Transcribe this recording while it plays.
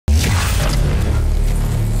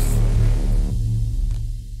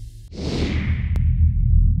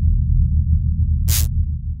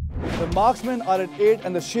Marksmen are at 8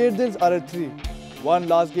 and the Sherdils are at 3. One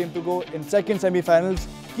last game to go in second semi-finals.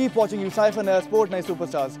 Keep watching Ucypher and Sport Night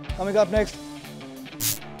Superstars. Coming up next.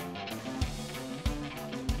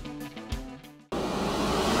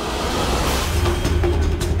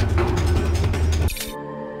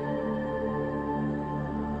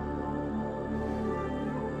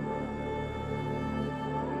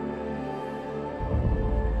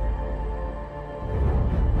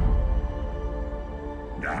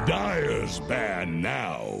 Dire's ban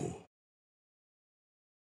now.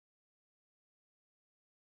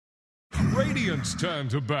 Radiant's turn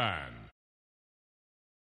to ban.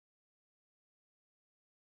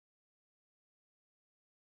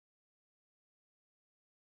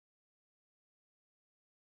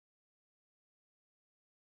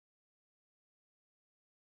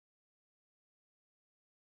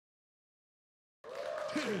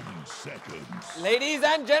 Ladies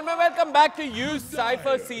and gentlemen, welcome back to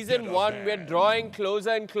Ucypher Season 1. We're drawing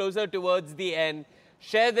closer and closer towards the end.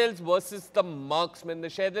 Sherdils versus the Marksmen. The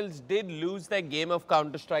Sherdils did lose their game of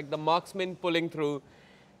Counter-Strike. The Marksmen pulling through.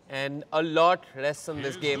 And a lot rests on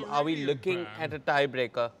this game. Are we looking at a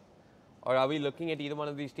tiebreaker? Or are we looking at either one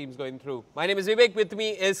of these teams going through? My name is Vivek. With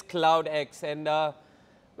me is CloudX. And,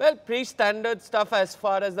 well, pretty-standard stuff as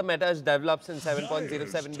far as the meta has developed since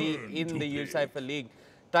 7.07D in the Ucypher League.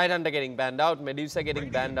 Tidehunter getting banned out, Medusa getting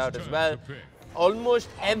banned out as well. Almost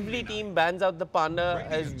every team bans out the Panda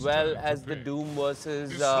as well as the Doom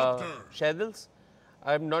versus Sherdils.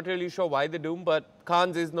 I'm not really sure why the Doom, but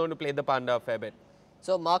Khans is known to play the Panda a fair bit.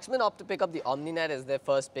 So Marksmen opt to pick up the Omni Knight as their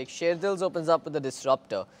first pick. Sherdils opens up with the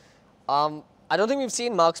Disruptor. I don't think we've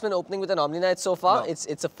seen Marksmen opening with an Omni Knight so far. No.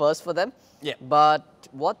 It's a first for them. Yeah. But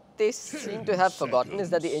what they seem to have forgotten is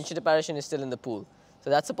that the Ancient Apparition is still in the pool. So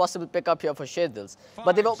that's a possible pickup here for Sherdils.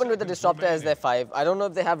 But they've opened with the Disruptor as their 5. I don't know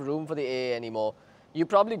if they have room for the AA anymore. You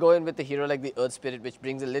probably go in with the hero like the Earth Spirit, which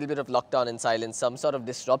brings a little bit of lockdown and silence, some sort of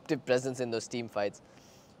disruptive presence in those team fights.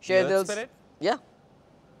 Sherdils. Earth Spirit? Yeah.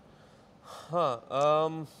 Huh.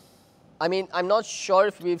 I mean, I'm not sure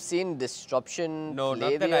if we've seen Disruption No, play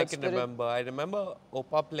not that the I Earth can Spirit. remember. I remember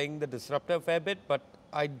Opa playing the Disruptor a fair bit, but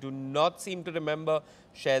I do not seem to remember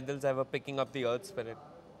Sherdils ever picking up the Earth Spirit.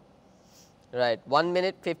 Right, 1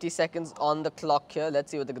 minute, 50 seconds on the clock here.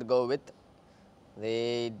 Let's see what they're going to go with.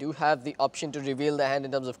 They do have the option to reveal their hand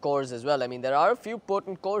in terms of cores as well. I mean, there are a few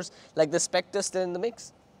potent cores, like the Spectre still in the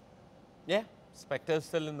mix. Yeah, Spectre's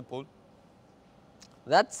still in the pool.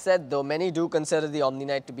 That said, though, many do consider the Omni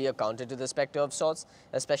Knight to be a counter to the Spectre of sorts,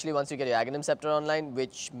 especially once you get your Aghanim Scepter online,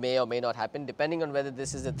 which may or may not happen, depending on whether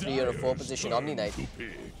this is a 3 or a 4 position Omni Knight.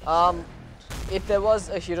 If there was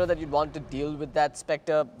a hero that you'd want to deal with that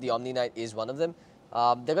Spectre, the Omni Knight is one of them.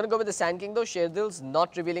 They're going to go with the Sand King though, Sherdils,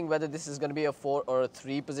 not revealing whether this is going to be a 4 or a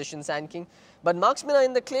 3 position Sand King. But Marksmen are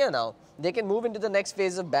in the clear now. They can move into the next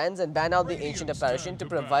phase of bans and ban out the Ancient Apparition to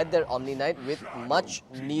provide their Omni Knight with much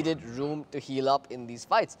needed room to heal up in these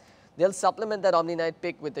fights. They'll supplement that Omni Knight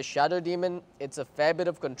pick with the Shadow Demon. It's a fair bit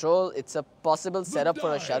of control. It's a possible setup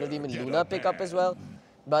for a Shadow Demon Luna pickup as well.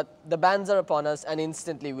 But the bans are upon us, and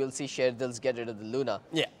instantly we'll see Sherdils get rid of the Luna.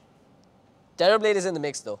 Yeah. Terrorblade is in the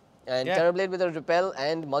mix though. And yeah. Terrorblade with a Repel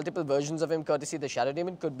and multiple versions of him courtesy the Shadow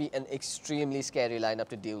Demon could be an extremely scary lineup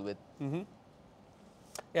to deal with.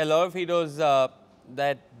 Yeah, a lot of heroes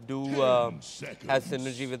that do have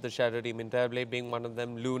synergy with the Shadow Demon, Terrorblade being one of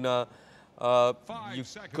them. Luna, you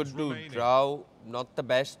could do Drow, not the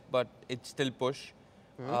best, but it's still push.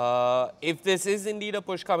 If this is indeed a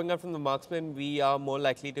push coming out from the Marksmen, we are more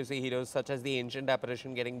likely to see heroes such as the Ancient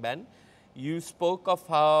Apparition getting banned. You spoke of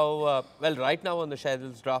how, well, right now on the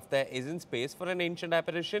Sherdils draft, there isn't space for an Ancient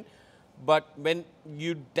Apparition. But when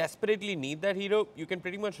you desperately need that hero, you can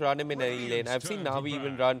pretty much run him in any lane. I've seen Navi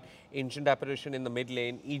even run Ancient Apparition in the mid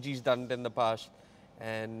lane. EG's done it in the past.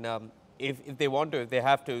 And if they want to, if they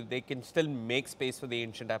have to, they can still make space for the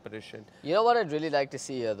Ancient Apparition. You know what I'd really like to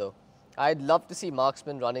see here though? I'd love to see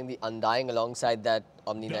Marksman running the Undying alongside that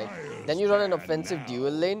Omni Knight. Then you run an offensive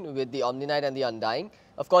dual lane with the Omni Knight and the Undying.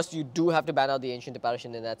 Of course, you do have to ban out the Ancient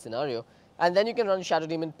Apparition in that scenario. And then you can run Shadow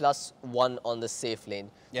Demon +1 on the safe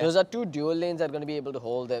lane. Yeah. Those are 2 dual lanes that are going to be able to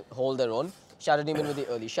hold their own. Shadow Demon with the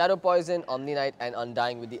early Shadow Poison, Omni Knight and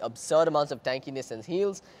Undying with the absurd amounts of tankiness and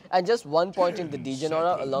heals. And just 1 point in the Degen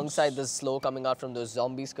Aura alongside the slow coming out from those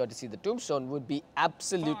zombies courtesy the Tombstone would be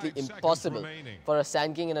absolutely impossible for a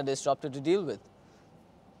Sand King and a Disruptor to deal with.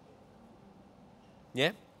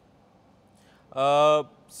 Yeah.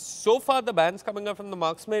 So far, the bans coming up from the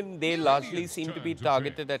Marksmen, they largely seem to be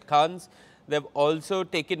targeted at Khans. They've also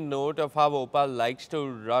taken note of how Opa likes to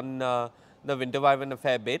run the Winter Wyvern a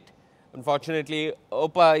fair bit. Unfortunately,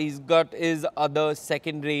 Opa, he's got his other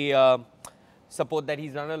secondary support that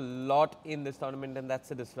he's run a lot in this tournament, and that's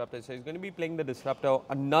the Disruptor. So he's going to be playing the Disruptor.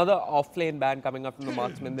 Another off-lane ban coming up from the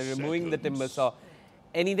Marksmen. They're removing the Timber Saw.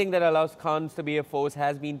 Anything that allows Khans to be a force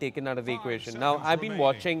has been taken out of the equation. Now, I've been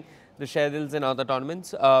watching the Sherdils in other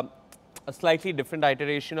tournaments, a slightly different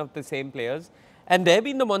iteration of the same players, and they've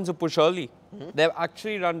been the ones who push early. They've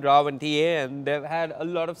actually run Rav and TA, and they've had a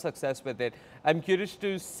lot of success with it. I'm curious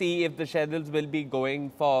to see if the Sherdils will be going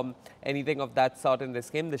for anything of that sort in this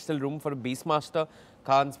game. There's still room for a Beastmaster.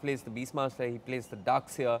 Khans plays the Beastmaster, he plays the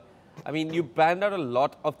Darkseer. I mean, you banned out a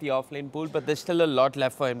lot of the offlane pool, but there's still a lot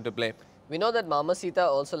left for him to play. We know that Mamacita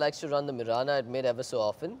also likes to run the Mirana at mid ever so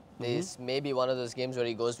often. This may be one of those games where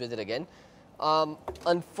he goes with it again.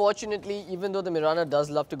 Unfortunately, even though the Mirana does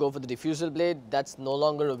love to go for the Diffusal Blade, that's no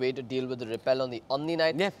longer a way to deal with the repel on the Omni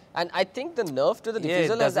Knight. Yeah. And I think the nerf to the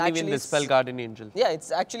Diffusal has doesn't actually... even dispel Guardian Angel. Yeah,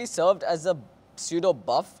 it's actually served as a pseudo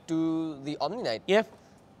buff to the Omni Knight. Yeah.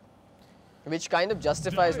 Which kind of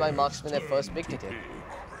justifies why Marksmen have first picked it here.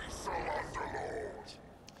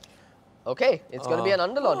 Okay, it's going to be an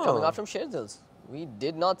Underlord coming out from Sherdils. We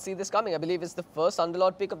did not see this coming. I believe it's the first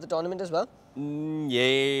Underlord pick of the tournament as well.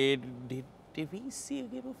 Yeah, did we see a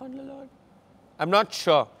game of Underlord? I'm not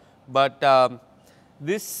sure, but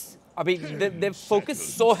this, I mean, they've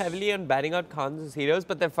focused so heavily on banning out Khans as heroes,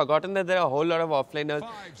 but they've forgotten that there are a whole lot of offlaners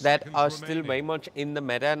that are still very much in the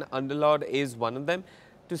meta, and Underlord is one of them.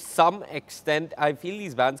 To some extent, I feel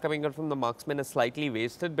these bans coming out from the Marksmen are slightly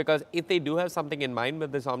wasted, because if they do have something in mind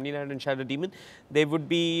with this Omni Knight and Shadow Demon, they would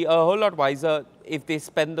be a whole lot wiser if they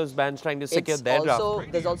spend those bans trying to secure their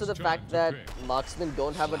draft. There's also the fact that Marksmen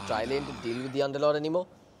don't have a tri-lane to deal with the Underlord anymore.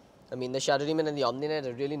 I mean, the Shadow Demon and the Omni Knight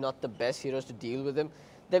are really not the best heroes to deal with him.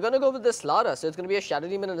 They're going to go with the Slara, so it's going to be a Shadow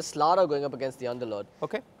Demon and a Slara going up against the Underlord.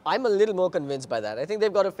 Okay. I'm a little more convinced by that. I think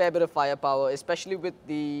they've got a fair bit of firepower, especially with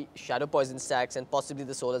the Shadow Poison stacks and possibly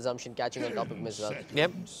the Soul Assumption catching on top of him as well.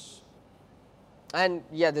 Yep. And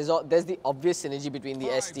yeah, there's the obvious synergy between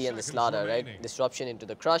the ST and the Slara, right? Disruption into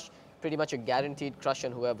the Crush, pretty much a guaranteed crush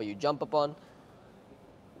on whoever you jump upon.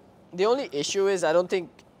 The only issue is I don't think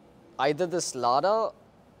either the Slara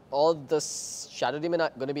or the Shadow Demon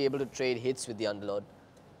are going to be able to trade hits with the Underlord.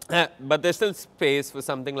 But there's still space for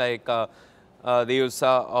something like the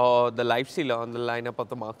Ursa or the Lifestealer on the lineup of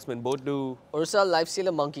the Marksmen. Both do... Ursa,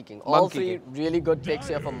 Lifestealer, Monkey King. All three really good picks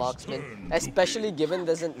here for Marksmen, especially given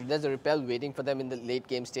there's a repel waiting for them in the late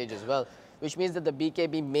game stage as well, which means that the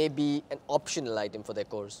BKB may be an optional item for their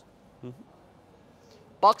cores.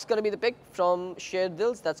 Puck's going to be the pick from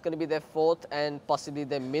Sherdils. That's going to be their fourth and possibly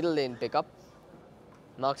their middle lane pickup.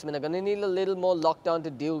 Marksmen are going to need a little more lockdown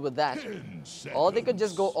to deal with that. Or they could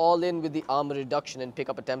just go all in with the armor reduction and pick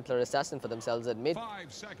up a Templar Assassin for themselves at mid.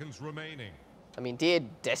 5 seconds remaining. I mean, TA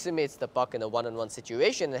decimates the Puck in a one-on-one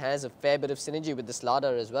situation and has a fair bit of synergy with the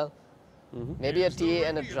Slardar as well. Maybe a TA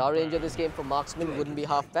and a Drow Ranger this game for Marksmen wouldn't be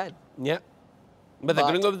half bad. Yeah. But they're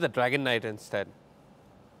going to go with the Dragon Knight instead.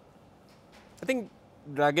 I think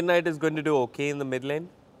Dragon Knight is going to do okay in the mid lane.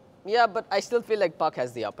 Yeah, but I still feel like Puck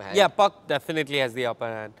has the upper hand. Yeah, Puck definitely has the upper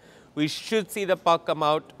hand. We should see the Puck come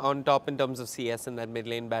out on top in terms of CS in that mid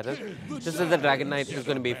lane battle. Just as the Dragon Knight is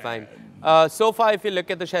going to be fine. So far, if you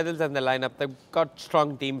look at the Sherdils and the lineup, they've got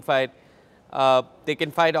strong team fight. They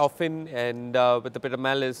can fight often, and with a bit of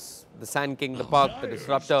malice, the Sand King, the Puck, the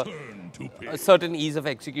Disruptor, a certain ease of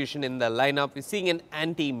execution in the lineup. We're seeing an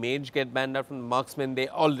anti-mage get banned out from the Marksmen. They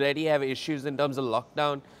already have issues in terms of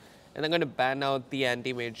lockdown, and they're going to ban out the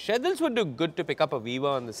anti-mage. Sherdils would do good to pick up a Weaver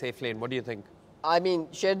on the safe lane. What do you think? I mean,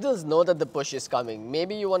 Sherdils know that the push is coming.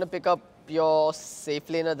 Maybe you want to pick up your safe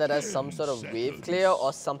laner that has some sort of wave clear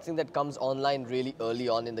or something that comes online really early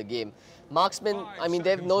on in the game. Marksmen, I mean,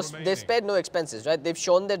 they've spared no expenses, right? They've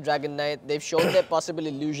shown their Dragon Knight, they've shown their possible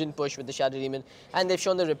illusion push with the Shadow Demon, and they've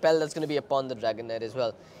shown the repel that's going to be upon the Dragon Knight as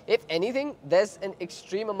well. If anything, there's an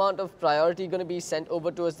extreme amount of priority going to be sent over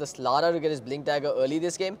towards the Slara to get his Blink Dagger early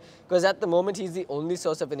this game, because at the moment, he's the only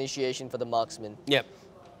source of initiation for the Marksmen. Yeah.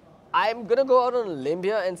 I'm going to go out on a limb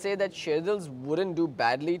here and say that Sherdils wouldn't do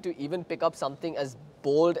badly to even pick up something as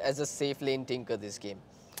bold as a safe lane Tinker this game.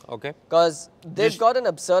 Okay. Because they've got an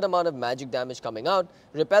absurd amount of magic damage coming out.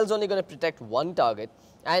 Repel's only going to protect one target.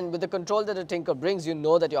 And with the control that a Tinker brings, you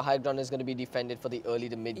know that your high ground is going to be defended for the early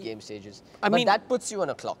to mid-game stages. But that puts you on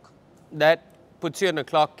a clock. That puts you on a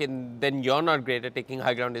clock, and then you're not great at taking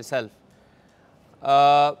high ground yourself.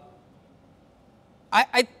 I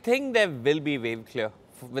think there will be wave clear.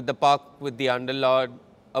 With the Puck, with the Underlord,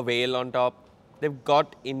 a Whale on top. They've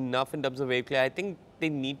got enough in terms of wave clear. I think they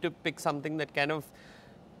need to pick something that kind of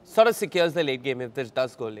sort of secures the late game if this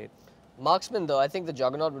does go late. Marksmen, though, I think the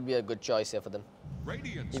Juggernaut would be a good choice here for them.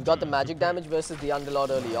 Radiant's You've got the turn magic to damage versus the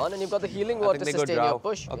Underlord early on, and you've got the healing I ward think to they go sustain your Drow.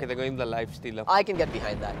 push. Okay, they're going the Life Stealer. I can get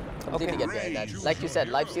behind that. Completely get behind that. Like you said,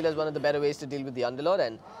 Life Stealer is one of the better ways to deal with the Underlord,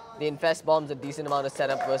 and the Infest Bomb's a decent amount of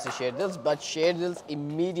setup versus Sherdils, but Sherdils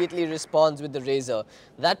immediately responds with the Razor.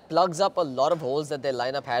 That plugs up a lot of holes that their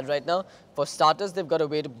lineup had right now. For starters, they've got a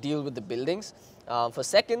way to deal with the buildings. For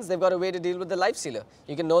seconds, they've got a way to deal with the Life Stealer.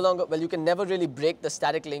 You can no longer, well, you can never really break the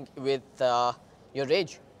static link with your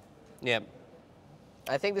Rage. Yeah.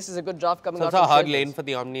 I think this is a good draft coming So out it's a from hard Sherdils. lane for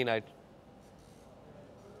the Omni Knight.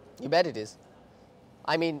 You bet it is.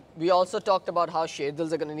 I mean, we also talked about how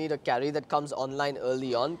Sherdils are going to need a carry that comes online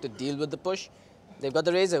early on to deal with the push. They've got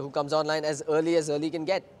the Razor who comes online as early can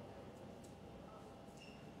get.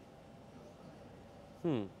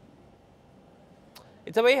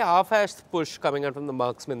 It's a very half-assed push coming out from the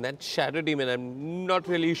Marksman. That Shadow Demon, I'm not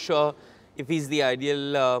really sure if he's the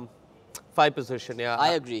ideal 5 position. Yeah,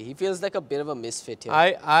 I agree. He feels like a bit of a misfit here.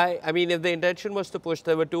 I mean, if the intention was to push,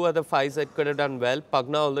 there were 2 other 5s that could have done well.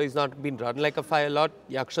 Pugna, although he's not been run like a 5 a lot,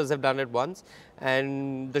 Yakshas have done it once.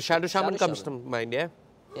 And the Shadow Shaman comes to mind, yeah?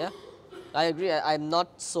 Yeah, I agree. I'm not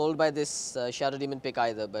sold by this Shadow Demon pick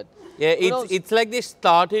either, but Yeah, who knows? it's like they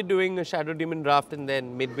started doing a Shadow Demon draft and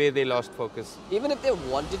then midway they lost focus. Even if they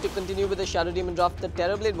wanted to continue with the Shadow Demon draft, the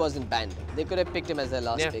Terrorblade wasn't banned. They could have picked him as their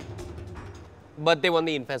last pick. But they won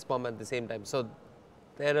the Infest Bomb at the same time. So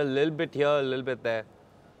they're a little bit here, a little bit there.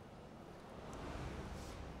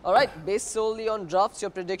 All right, based solely on drafts, your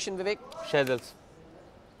prediction, Vivek? Sherdils.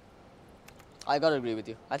 I gotta agree with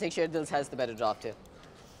you. I think Sherdils has the better draft here.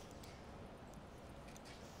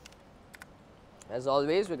 As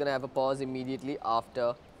always, we're gonna have a pause immediately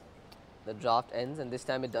after the draft ends, and this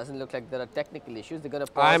time it doesn't look like there are technical issues. They're gonna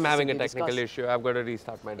pause. I'm to having a simply technical discuss. issue. I've got to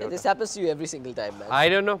restart my Yeah, Dota. this happens to you every single time, man. I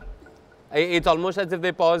don't know. It's almost as if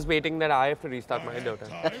they pause waiting that I have to restart my Dota.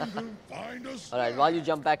 All right, while you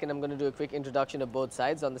jump back in, I'm going to do a quick introduction of both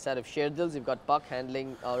sides. On the side of Sherdils, you've got Puck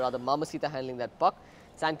handling, or rather Mamacita handling that Puck.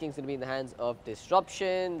 Sand King's going to be in the hands of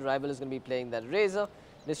Disruption. Rival is going to be playing that Razor.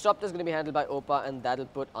 Disruptor is going to be handled by Opa, and that'll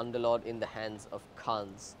put Underlord in the hands of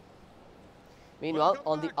Khans. Meanwhile,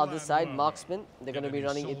 on the other side, Marksmen, they're going to be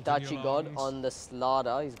running Itachi God on the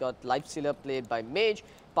Slaughter. He's got Lifestealer played by Mage.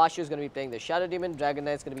 Pashu is going to be playing the Shadow Demon. Dragon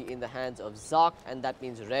Knight is going to be in the hands of Zark, and that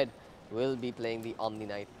means Red will be playing the Omni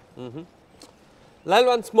Knight. Lal,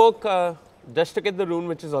 one smoke just to get the rune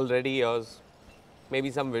which is already yours. Maybe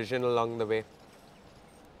some vision along the way.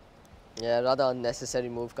 Yeah, rather unnecessary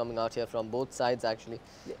move coming out here from both sides actually.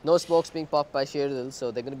 No smokes being popped by Sherdils,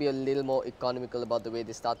 so they're going to be a little more economical about the way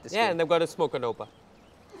they start this game. And they've got a smoke on Opa.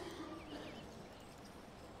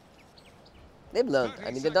 They've learned.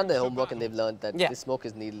 I mean, they've done their homework and they've learned that this smoke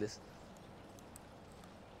is needless.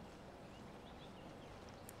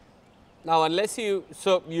 Now, unless you,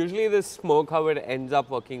 so usually this smoke, how it ends up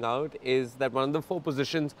working out is that one of the 4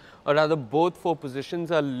 positions, or rather both 4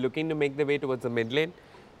 positions are looking to make their way towards the mid lane.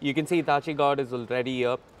 You can see Itachi God is already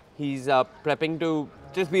here. He's prepping to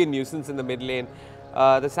just be a nuisance in the mid lane.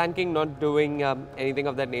 The Sand King not doing anything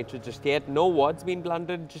of that nature just yet. No wards being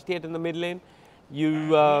planted just yet in the mid lane. You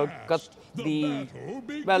got the,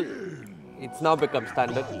 well, it's now become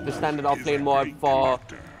standard. The standard off-lane ward for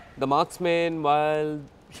the Marksmen, while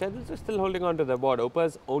Sherdils are still holding on to their ward.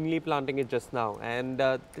 Opa's only planting it just now. And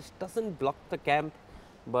this doesn't block the camp,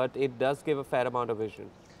 but it does give a fair amount of vision.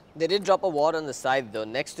 They did drop a ward on the side though,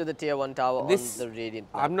 next to the tier 1 tower on the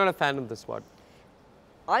Radiant plan. I'm not a fan of this ward.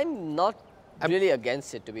 I'm not really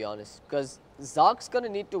against it, to be honest, because Zark's going to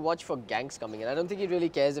need to watch for ganks coming in. I don't think he really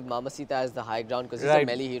cares if Mamacita has the high ground because he's a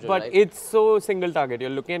melee hero, but it's so single target. You're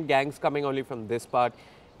looking at ganks coming only from this part.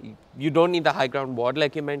 You don't need the high ground ward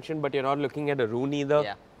like you mentioned, but you're not looking at a rune either.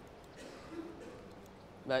 Yeah.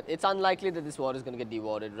 But it's unlikely that this ward is going to get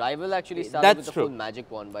dewarded. Rival actually started with the full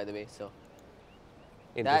magic wand, by the way, so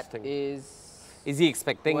interesting. That is he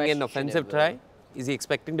expecting an offensive try? Is he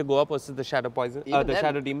expecting to go up versus the Shadow Poison, the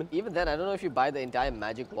Shadow Demon? Even then, I don't know if you buy the entire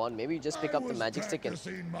magic wand. Maybe you just pick up the magic stick and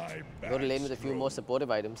go to lane with a few more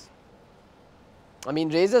supportive items. I mean,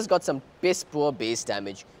 Razor's got some piss poor base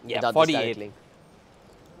damage. Yeah, 48.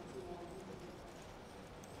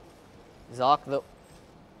 Zark, though,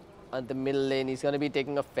 at the middle lane, he's going to be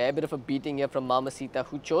taking a fair bit of a beating here from Mamacita,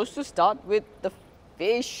 who chose to start with the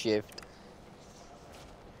phase shift.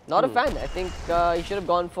 Not a fan. I think he should have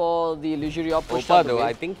gone for the illusory op push. Opa, though,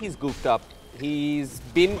 I think he's goofed up. He's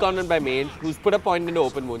been cornered by Mage, who's put a point into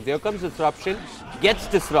open wounds. Here comes Disruption, gets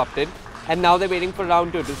disrupted, And now they're waiting for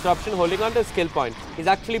round 2. Disruption holding on to skill point. He's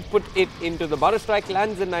actually put it into the Burrow Strike,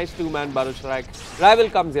 lands a nice 2-man Burrow Strike. Rival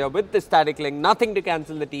comes here with the static link, nothing to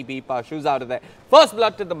cancel the TP. Pashu's out of there. First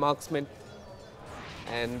blood to the Marksmen.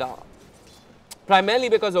 And primarily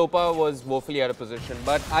because Opa was woefully out of position.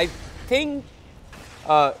 But I think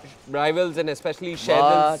Rivals and especially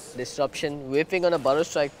Sherdils. Disruption, whipping on a Burrow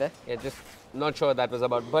Strike there. Yeah, just not sure what that was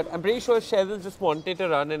about. But I'm pretty sure Sherdils just wanted to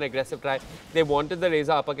run an aggressive try. They wanted the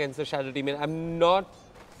Razor up against the Shadow teammate. I'm not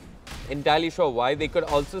entirely sure why. They could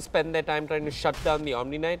also spend their time trying to shut down the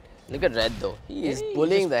Omni Knight. Look at Red though. He is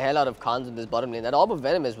bullying the hell out of Khans in this bottom lane. That Orb of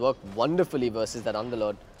Venom has worked wonderfully versus that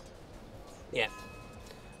Underlord. Yeah.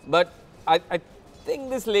 But I think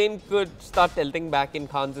this lane could start tilting back in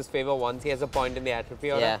Khans' favor once he has a point in the atrophy.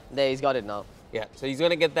 Yeah, there he's got it now. Yeah, so he's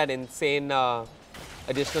going to get that insane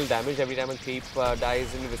additional damage every time a creep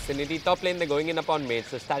dies in the vicinity. Top lane, they're going in upon mage.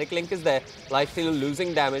 So static link is there. Lifesteal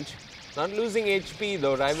losing damage. Not losing HP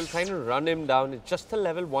though. Rival trying to run him down. It's just a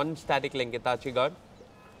level 1 static link Itachi got.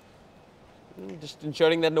 Just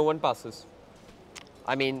ensuring that no one passes.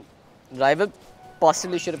 I mean, Rival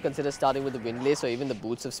possibly should have considered starting with the Windlace or even the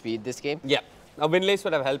Boots of Speed this game. Yeah, a Windlace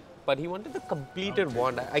would have helped, but he wanted the completed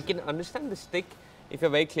wand. I can understand the stick if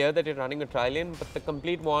you're very clear that you're running a tri-lane, but the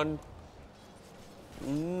complete wand,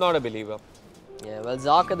 not a believer. Yeah, well,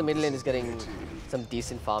 Zark at the middle lane is getting some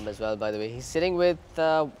decent farm as well, by the way. He's sitting with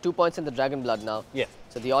 2 points in the Dragon Blood now. Yeah.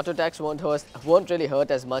 So the auto attacks won't really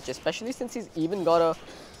hurt as much, especially since he's even got a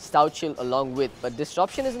Stout Shield along with. But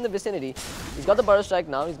Disruption is in the vicinity. He's got the Burrow Strike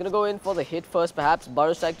now. He's going to go in for the hit first, perhaps.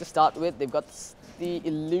 Burrow Strike to start with. They've got the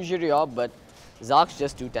Illusory Orb, but Zark's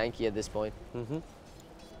just too tanky at this point.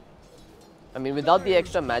 I mean, without the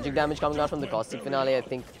extra magic damage coming out from the Caustic Finale, I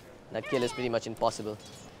think that kill is pretty much impossible.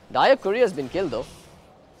 Dire Courier has been killed though.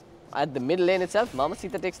 At the middle lane itself,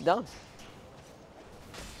 Mamacita takes it down.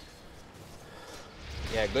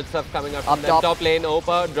 Yeah, good stuff coming out from that top lane.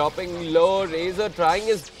 Opa dropping low, Razor trying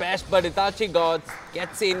his best, but Itachi Gods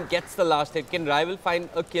gets in, gets the last hit. Can Rival find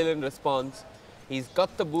a kill in response? He's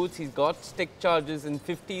got the boots, he's got stick charges and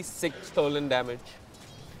 56 stolen damage.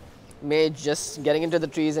 Mage just getting into the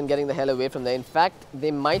trees and getting the hell away from there. In fact, they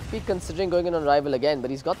might be considering going in on Rival again, but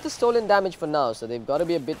he's got the stolen damage for now, so they've got to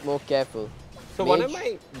be a bit more careful. So one of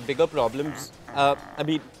my bigger problems, I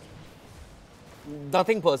mean,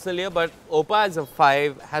 nothing personal here, but Opa as a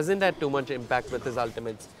 5 hasn't had too much impact with his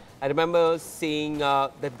ultimates. I remember seeing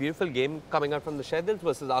that beautiful game coming out from the Sherdils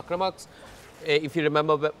versus Akramax. If you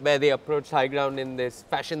remember where they approached high ground in this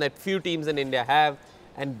fashion that few teams in India have,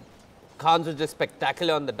 and Khans was just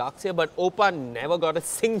spectacular on the Darkseer, but Opa never got a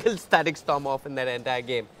single static storm off in that entire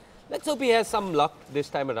game. Let's hope he has some luck this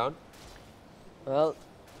time around. Well,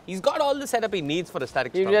 he's got all the setup he needs for a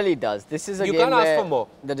static storm. He really does. This is a game can't ask where for more.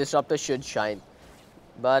 The Disruptor should shine.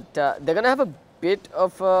 But they're going to have a bit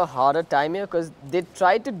of a harder time here because they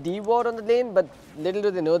tried to de-ward on the lane, but little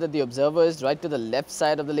do they know that the Observer is right to the left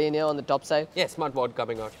side of the lane here on the top side. Yeah, smart ward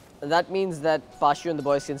coming out. And that means that Pashu and the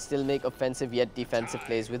boys can still make offensive yet defensive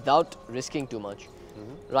plays without risking too much.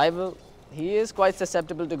 Rival, he is quite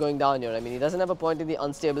susceptible to going down here. I mean, he doesn't have a point in the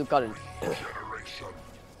unstable current.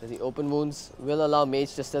 The open wounds will allow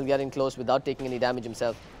Mage to still get in close without taking any damage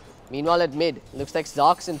himself. Meanwhile, at mid, looks like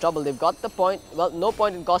Zark's in trouble. They've got the point, well, no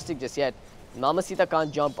point in Caustic just yet. Mamacita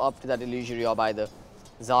can't jump up to that Illusory Orb either.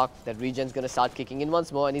 Zark, that regen's going to start kicking in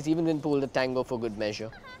once more, and he's even been pulled a Tango for good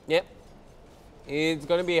measure. Yep. It's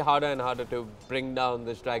going to be harder and harder to bring down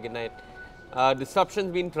this Dragon Knight.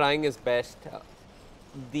 Disruption's been trying his best.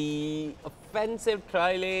 The offensive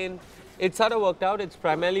tri-lane, it's sort of worked out. It's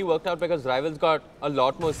primarily worked out because Rival's got a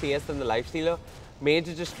lot more CS than the Lifestealer. Mage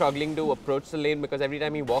is just struggling to approach the lane because every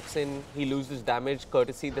time he walks in, he loses damage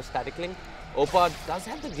courtesy the static link. Opa does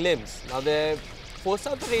have the glimpse. Now they force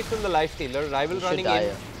out the raid from the Lifestealer. Rival running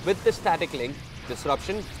in with the static link.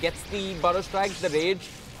 Disruption gets the Burrow Strike, the rage.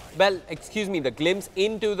 Well, excuse me, the glimpse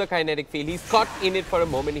into the kinetic field. He's caught in it for a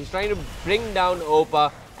moment. He's trying to bring down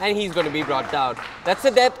Opa, and he's going to be brought down. That's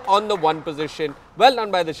a death on the 1 position. Well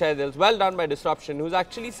done by the Sherdils. Well done by Disruption, who's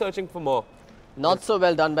actually searching for more. Not so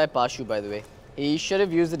well done by Pashu, by the way. He should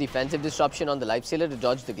have used the defensive disruption on the Lifestealer to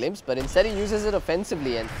dodge the glimpse, but instead he uses it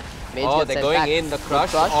offensively and Mage gets they're sent going back. in. The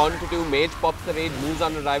crush onto 2. Mage pops the rage, moves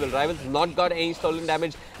on to Rival. Rival's not got any stolen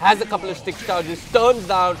damage, has a couple of stick charges, turns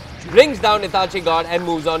down, brings down Itachi God and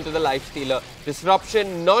moves on to the Lifestealer.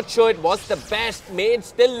 Disruption, not sure it was the best. Mage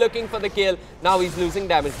still looking for the kill. Now he's losing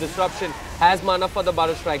damage. Disruption has mana for the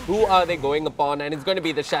Burrow Strike. Who are they going upon? And it's going to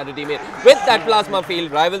be the Shadow teammate. With that Plasma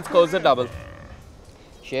Field, Rival scores a double.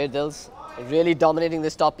 Sherdils really dominating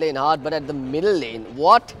this top lane hard, but at the middle lane,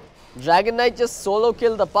 what? Dragon Knight just solo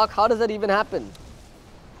killed the puck. How does that even happen?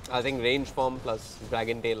 I think range form plus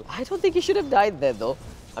Dragon Tail. I don't think he should have died there though.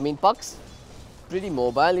 I mean, Puck's pretty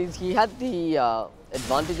mobile. He had the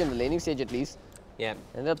advantage in the laning stage at least. Yeah.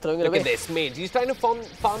 Ended up throwing it Look away. at this mage. He's trying to farm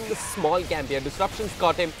the small camp here. Disruption's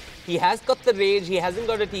got him. He has got the rage. He hasn't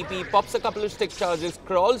got a TP. Pops a couple of stick charges.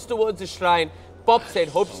 Crawls towards the shrine. Pops it.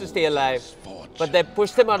 Hopes to stay alive. But they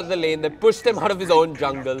pushed him out of the lane. They pushed him out of his own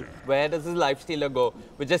jungle. Where does his lifestealer go?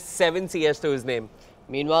 With just 7 CS to his name.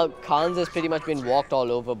 Meanwhile, Khan's has pretty much been walked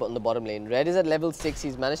all over on the bottom lane. Red is at level 6.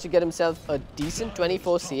 He's managed to get himself a decent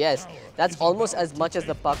 24 CS. That's almost as much as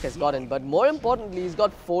the Puck has gotten. But more importantly, he's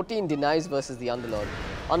got 14 denies versus the Underlord.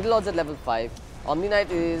 Underlord's at level 5. Omni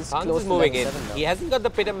Knight is Hans close is to moving level in. 7 now. He hasn't got the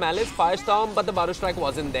Pit of Malice, Firestorm, but the Barrow Strike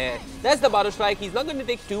wasn't there. There's the Barrow Strike. He's not going to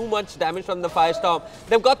take too much damage from the Firestorm.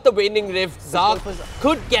 They've got the Waning Rift. Zark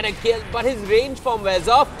could get a kill, but his range form wears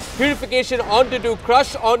off. Purification onto 2,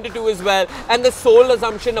 Crush onto 2 as well. And the Soul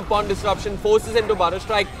Assumption upon Disruption forces him to Barrow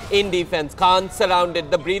Strike in defense. Khan surrounded.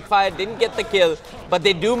 The Breathe Fire didn't get the kill, but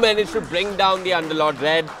they do manage to bring down the Underlord.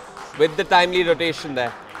 Red with the timely rotation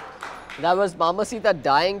there. That was Mamacita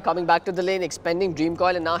dying, coming back to the lane, expending Dream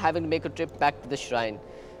Coil, and now having to make a trip back to the shrine.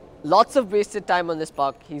 Lots of wasted time on this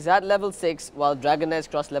Puck. He's at level 6, while Dragon Knight's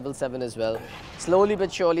crossed level 7 as well. Slowly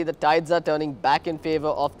but surely, the tides are turning back in favor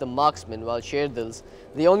of the Marksmen, while Sherdils,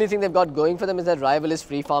 the only thing they've got going for them is that Rival is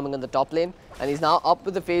free farming on the top lane, and he's now up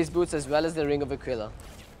with the phase boots as well as the Ring of Aquila.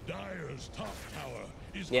 Dire's top tower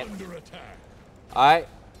is Yeah. under attack. I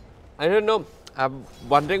don't know. I'm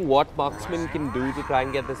wondering what Marksmen can do to try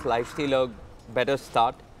and get this lifestealer better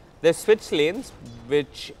start. They switch lanes,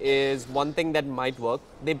 which is one thing that might work.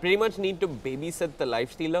 They pretty much need to babysit the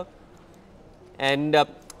lifestealer. And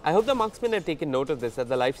I hope the Marksmen have taken note of this, that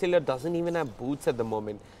the lifestealer doesn't even have boots at the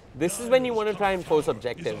moment. This is when you want to try and force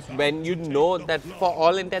objectives, when you know that for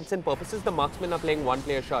all intents and purposes, the Marksmen are playing one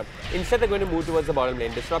player shot. Instead, they're going to move towards the bottom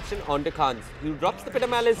lane. Disruption onto Khans. He drops the Pit of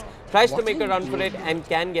Malice, tries to make a run for it, and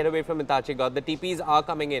can get away from Itachi God. The TPs are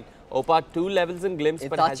coming in. Opa, 2 levels in Glimpse,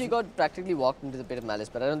 but Itachi God practically walked into the Pit of Malice,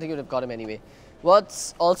 but I don't think it would have got him anyway.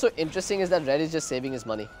 What's also interesting is that Red is just saving his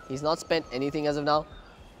money. He's not spent anything as of now.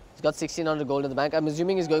 He's got 1600 gold in the bank. I'm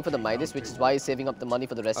assuming he's going for the Midas, which is why he's saving up the money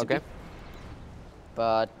for the recipe. Okay.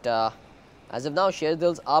 But as of now,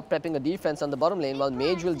 Sherdils are prepping a defense on the bottom lane, while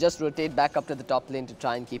Mage will just rotate back up to the top lane to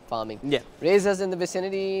try and keep farming. Yeah. Razor's in the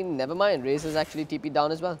vicinity, never mind. Razor's actually TP'd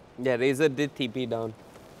down as well. Yeah, Razor did TP down.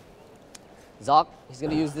 Zark, he's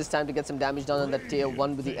going to use this time to get some damage done on that tier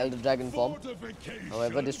 1 with the Elder Dragon form.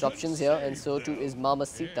 However, disruptions here, and so too is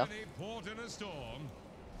Mamacita.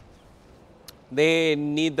 They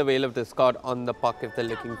need the Veil of Discord on the Puck if they're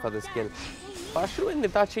looking for this kill. Pashu and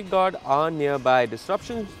Itachi God are nearby.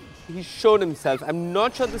 Disruption, he's shown himself. I'm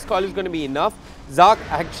not sure this call is going to be enough. Zark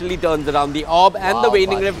actually turns around. The Orb and the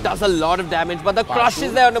Waning Rift does a lot of damage, but the Crush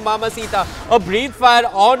is there on Mamacita. A Breathe Fire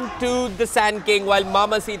onto the Sand King, while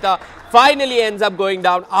Mamacita finally ends up going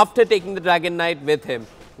down after taking the Dragon Knight with him.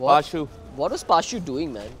 Pashu. What was Pashu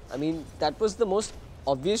doing, man? I mean, that was the most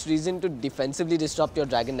obvious reason to defensively disrupt your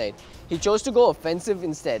Dragon Knight. He chose to go offensive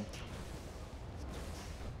instead.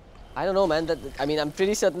 I don't know, man. I mean, I'm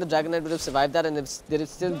pretty certain the Dragon Knight would have survived that, and they'd have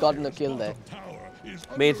still gotten a kill there.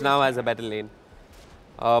 Mage now has a better lane.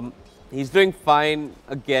 He's doing fine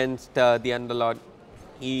against the Underlord.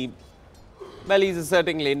 He's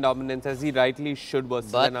asserting lane dominance as he rightly should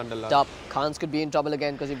versus an Underlord. Top Khans could be in trouble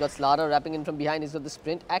again because you've got Slaughter wrapping in from behind. He's got the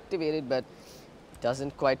sprint activated, but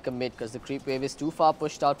doesn't quite commit because the creep wave is too far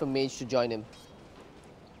pushed out for Mage to join him.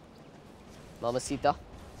 Mamacita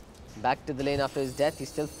back to the lane after his death. He's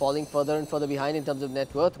still falling further and further behind in terms of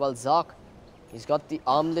net worth, while Zark, he's got the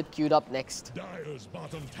armlet queued up next. Dire's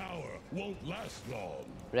bottom tower won't last long.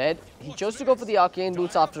 Red, he chose to go for the arcane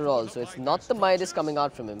boots after all, so it's not the Midas coming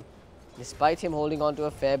out from him, despite him holding on to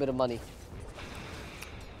a fair bit of money.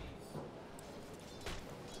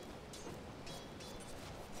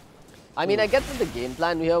 I mean, I get that the game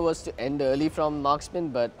plan here was to end early from Marksmen,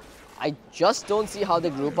 but I just don't see how they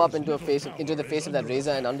group up into the face of that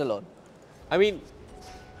Razor and Underlord. I mean,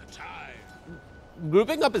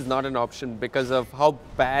 grouping up is not an option because of how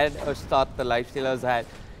bad a start the Lifestealers had.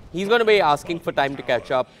 He's going to be asking for time to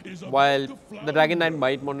catch up, while the Dragon Knight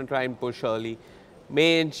might want to try and push early.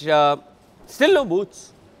 Mage, still no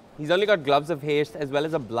boots. He's only got Gloves of Haste as well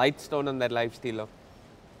as a Blightstone on that Lifestealer.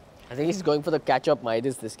 I think he's going for the catch-up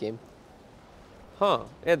Midas this game. Huh,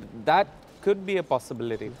 yeah, that could be a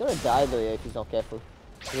possibility. He's going to die though, if he's not careful.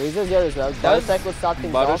 Razor's here as well. Barrow Strike will start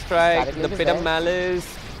things Barrow off. Strike, the Pit of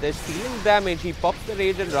Malice, there's stealing damage. He pops the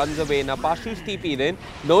rage and runs away. Now Pashu's TP'd in.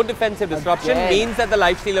 No defensive disruption means that the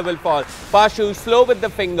Lifestealer will fall. Pashu slow with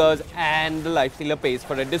the fingers and the Lifestealer pays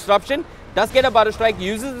for it. Disruption Does get a butter strike,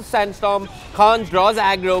 uses the sandstorm. Khans draws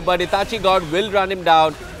aggro, but Itachi God will run him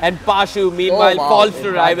down. And Pashu, meanwhile, falls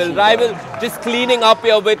to Rival. Rival just cleaning up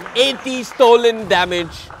here with 80 stolen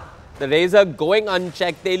damage. The Razor going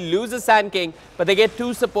unchecked. They lose the Sand King, but they get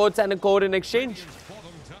 2 supports and a core in exchange.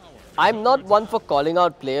 I'm not one for calling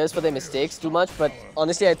out players for their mistakes too much, but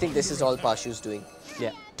honestly, I think this is all Pashu's doing.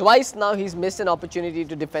 Yeah. Twice now he's missed an opportunity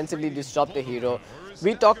to defensively disrupt a hero.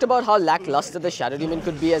 We talked about how lackluster the Shadow Demon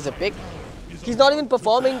could be as a pick. He's not even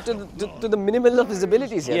performing to the minimal of his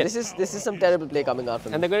abilities here. Yes. This is some terrible play coming out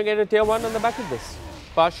from him. And they're going to get a tier 1 on the back of this.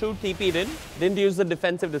 Pashu TP'd in, didn't use the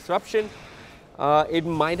defensive disruption. It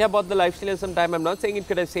might have bought the lifestealer some time. I'm not saying it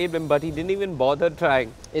could have saved him, but he didn't even bother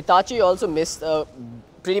trying. Itachi also missed a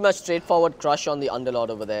pretty much straightforward crush on the Underlord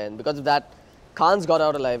over there, and because of that, Khan's got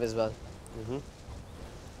out alive as well.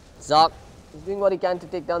 Zark is doing what he can to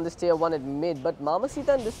take down this tier 1 at mid, but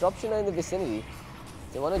Mamacita and Disruption are in the vicinity.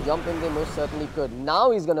 If they want to jump in, they most certainly could.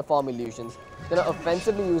 Now he's going to form illusions. He's going to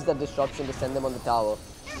offensively use that Disruption to send them on the tower.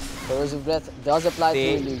 Corrosive Breath does apply to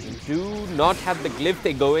illusions. They do not have the glyph,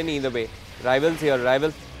 they go in either way. Rivals here,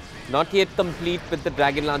 Rivals not yet complete with the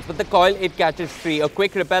Dragon Lance, but the coil, it catches free. A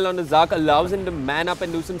quick repel on the Zark allows him to man up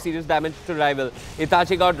and do some serious damage to Rival.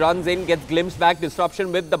 Itachi God runs in, gets glimpsed back,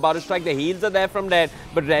 Disruption with the Butter Strike. The heals are there from Red,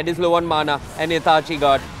 but Red is low on mana, and Itachi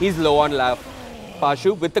God, he's low on life.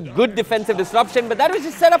 Pashu with a good defensive disruption, but that was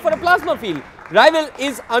just set up for a plasma field. Rival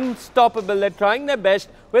is unstoppable. They're trying their best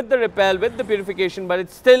with the repel, with the purification, but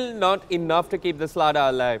it's still not enough to keep the Slada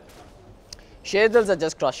alive. Sherdils are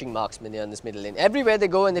just crushing Marksmen here in this middle lane. Everywhere they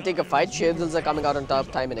go and they take a fight, Sherdils are coming out on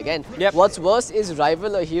top time and again. Yep. What's worse is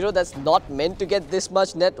Rival, a hero that's not meant to get this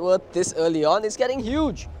much net worth this early on, is getting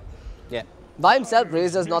huge. Yeah. By himself,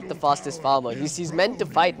 Razor's not the fastest farmer. He's meant to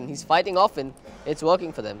fight, and he's fighting often. It's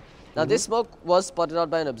working for them. Now, this smoke was spotted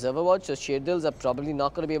out by an observer watch, so Sherdils are probably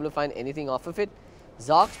not going to be able to find anything off of it.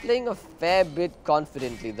 Zark's playing a fair bit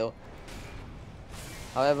confidently, though.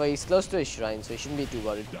 However, he's close to his shrine, so he shouldn't be too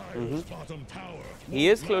worried. He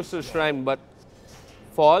is close to the shrine, but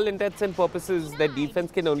for all intents and purposes, their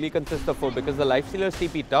defense can only consist of 4 because the Lifestealer's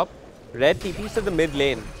TP top, Red TP's to the mid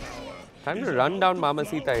lane. Trying to run down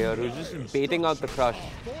Mamacita here, who's just baiting out the crush.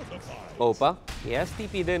 Opa, he has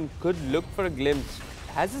TP'd in, could look for a glimpse.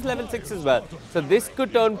 Has his level 6 as well. So this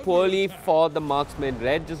could turn poorly for the Marksman.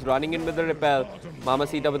 Red just running in with the repel.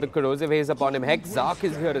 Mamacita with the corrosive haze upon him. Heck, Zark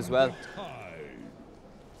is here as well.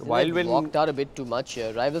 Wild walked out a bit too much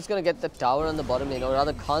here. Rival's going to get the tower on the bottom lane, or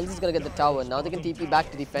rather Khans is going to get the tower. Now they can TP back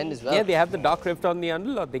to defend as well. Yeah, they have the Dark Rift on the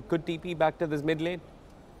Underlord. They could TP back to this mid lane.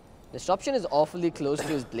 Disruption is awfully close to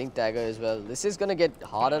his Blink Dagger as well. This is going to get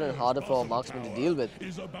harder and harder for Marksman to deal with.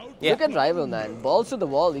 Yeah. Look at Rival, man. Balls to the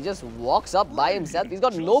wall. He just walks up by himself. He's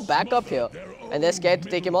got no backup here. And they're scared to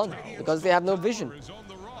take him on because they have no vision.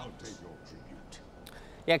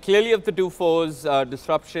 Yeah, clearly of the two foes,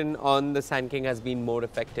 Disruption on the Sand King has been more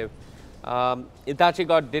effective. Itachi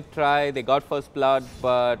God did try. They got first blood,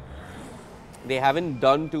 but they haven't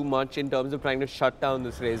done too much in terms of trying to shut down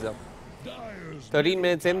this Razor. 13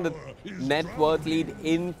 minutes in, the net worth lead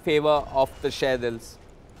in favor of the Sherdils.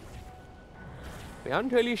 We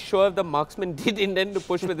aren't really sure if the Marksman did intend to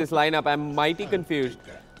push with this lineup. I'm mighty confused.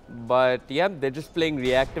 But yeah, they're just playing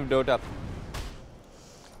reactive Dota.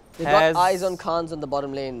 They've got eyes on Khans on the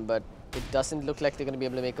bottom lane, but it doesn't look like they're going to be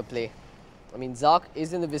able to make a play. I mean, Zark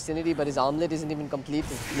is in the vicinity, but his armlet isn't even complete.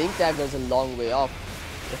 His Blink Dagger is a long way off.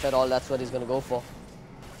 If at all, that's what he's going to go for.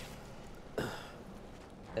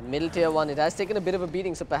 That middle tier 1, it has taken a bit of a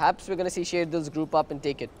beating, so perhaps we're going to see Sherdils group up and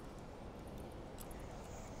take it.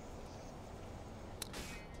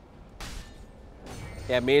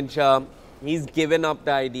 Yeah, Mage, he's given up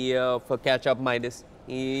the idea for catch-up Midas.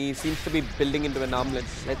 He seems to be building into an armlet.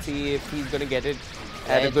 Let's see if he's going to get it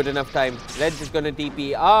at a good enough time. Red is going to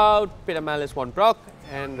TP out, Pit Malice 1 proc,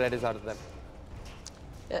 and Red is out of them.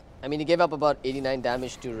 Yeah, I mean, he gave up about 89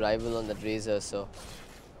 damage to Rival on that Razor, so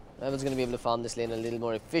Rival's going to be able to farm this lane a little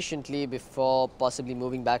more efficiently before possibly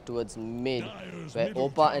moving back towards mid, where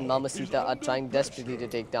Opa and Mamacita are trying desperately to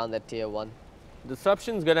take down that tier 1.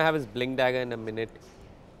 Disruption's going to have his Blink Dagger in a minute.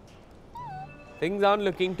 Things aren't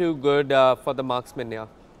looking too good for the Marksman here.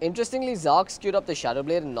 Interestingly, Zark queued up the Shadow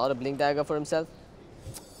Blade and not a Blink Dagger for himself.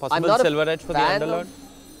 Possible Silver Edge for the Underlord?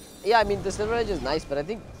 Yeah, I mean, the Silver Edge is nice, but I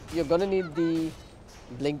think you're going to need the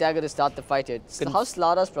Blink Dagger to start the fight here. How's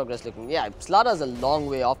Slada's progress looking? Yeah, Slada's a long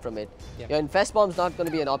way off from it. Yeah. Your Infest Bomb's not going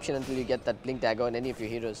to be an option until you get that Blink Dagger on any of your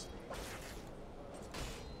heroes.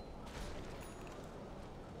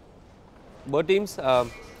 Both teams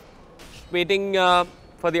waiting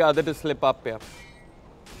for the other to slip up here.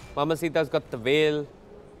 Mamacita's got the Veil.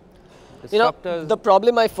 You know, Disruptors. the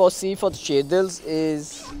problem I foresee for the Sherdils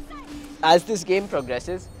is, as this game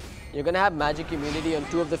progresses, you're going to have magic immunity on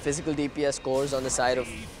 2 of the physical DPS cores on the side of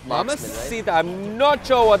Marksmen, right? Mamacita, I'm not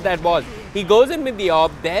sure what that was. He goes in with the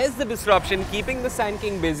orb, there's the disruption, keeping the Sand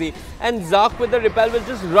King busy, and Zark with the repel will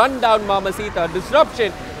just run down Mamacita.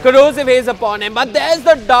 Disruption, corrosive haze upon him, but there's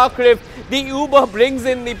the Dark Rift. The Uber brings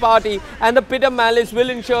in the party, and the Pit of Malice will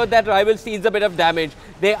ensure that rival steals a bit of damage.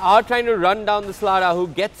 They are trying to run down the Slara, who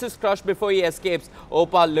gets his crush before he escapes.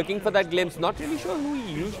 Opa looking for that glimpse, not really sure who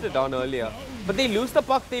he used it on earlier. But they lose the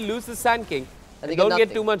puck, they lose the Sand King. And they they don't get get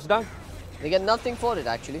nothing. too much done. They get nothing for it,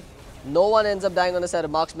 actually. No one ends up dying on the side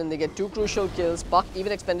of Marksmen. They get 2 crucial kills. Puck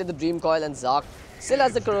even expended the Dream Coil, and Zark still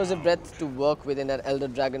has the Corrosive Breath to work with in that Elder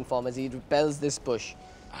Dragon form as he repels this push.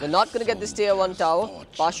 They're not going to get this tier 1 tower.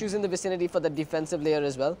 Pashu's in the vicinity for the defensive layer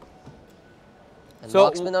as well. And So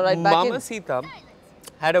Marksmen are right back in. Mamacita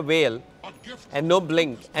had a veil and no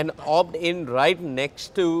blink and orbed in right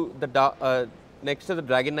next to the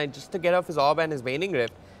Dragon Knight just to get off his orb and his Waning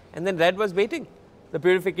Rift. And then Red was waiting. The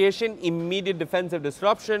Purification, immediate defensive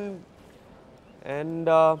disruption, and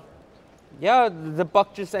yeah, the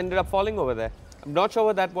puck just ended up falling over there. I'm not sure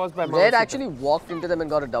what that was by Mamacita. Red actually walked into them and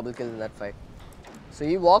got a double kill in that fight. So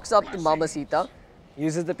he walks up to Mamacita,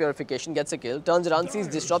 uses the Purification, gets a kill, turns around, sees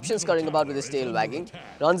Disruption scurrying about with his tail wagging,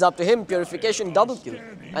 runs up to him, Purification, double kill,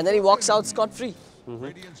 and then he walks out scot-free.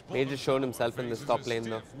 Mage has shown himself in this top lane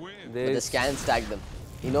though. But the scans tag them.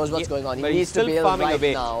 He knows what's going on. He But needs he's to still bail farming right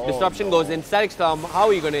away. now. Disruption goes in. Static Storm, how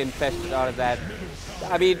are you going to infest out of that?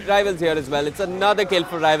 I mean, Rival's here as well. It's another kill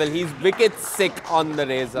for Rival. He's wicked sick on the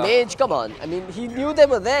Razor. Mage, come on. I mean, he knew they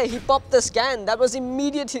were there. He popped the scan. That was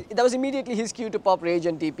immediately his cue to pop Rage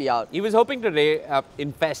and TP out. He was hoping to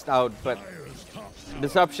infest out, but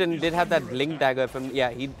Disruption did have that Blink Dagger from,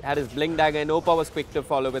 yeah, he had his Blink Dagger, and Opa was quick to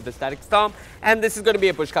follow with the Static Storm. And this is going to be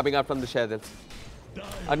a push coming out from the Sherdils.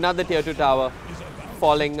 Another tier 2 tower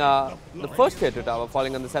falling, the first tier 2 tower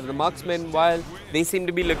falling on the side of the Marksmen, while they seem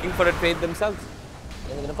to be looking for a trade themselves.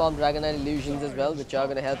 They're going to form Dragon Knight Illusions as well, which are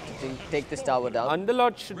going to help to take this tower down.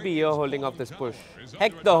 Underlord should be here holding off this push.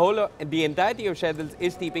 Heck, the entirety of Sherdils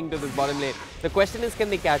is steeping to this bottom lane. The question is, can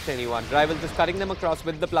they catch anyone? Rival just cutting them across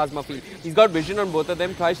with the Plasma Field. He's got vision on both of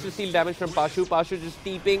them, tries to steal damage from Pashu. Pashu just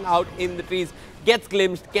steeping out in the trees, gets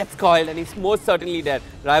glimpsed, gets coiled, and he's most certainly dead.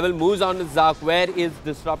 Rival moves on to Zark. Where is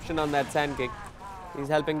Disruption on that Sand King? He's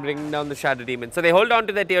helping bring down the Shadow Demon. So they hold on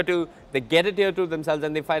to their tier 2, they get a tier 2 themselves,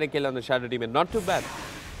 and they find a kill on the Shadow Demon. Not too bad.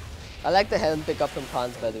 I like the Helm pickup from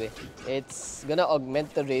Khans, by the way. It's going to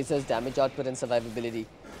augment the Razor's damage output and survivability.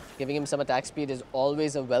 Giving him some attack speed is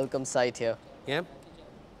always a welcome sight here. Yeah.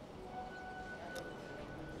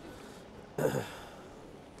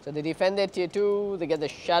 So they defend their tier 2, they get the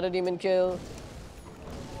Shadow Demon kill.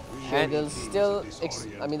 Sherdils still,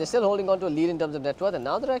 they're still holding on to a lead in terms of net worth, and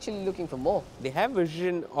now they're actually looking for more. They have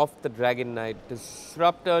vision of the Dragon Knight.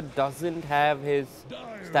 Disruptor doesn't have his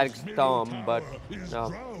Static Storm, but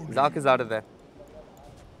no, Zark is out of there.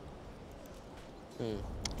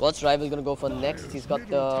 What's Rival going to go for next? He's got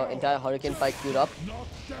the entire Hurricane Pike queued up.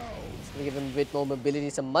 It's going to give him a bit more mobility,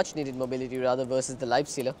 some much needed mobility rather, versus the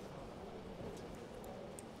Lifestealer.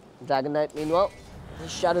 Dragon Knight, meanwhile,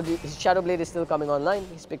 his Shadow Blade is still coming online.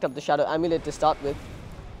 He's picked up the Shadow Amulet to start with.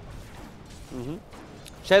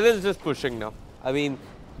 Sherdils just pushing now. I mean,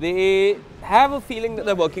 they have a feeling that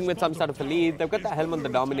they're working with some sort of a lead. They've got the helm on the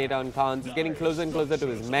Dominator on Khans. He's getting closer and closer to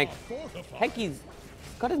his mech. Heck, he's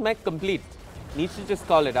got his mech complete. Needs to just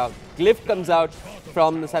call it out. Glyph comes out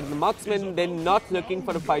from the side of the Marksmen. They're not looking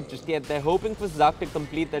for a fight just yet. They're hoping for Zark to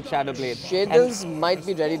complete that Shadow Blade. Sherdils might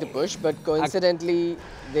be ready to push, but coincidentally,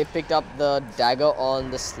 they picked up the dagger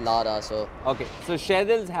on the Slara, so... Okay, so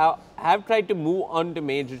Sherdils have tried to move on to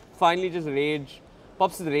Mage. Finally just Rage,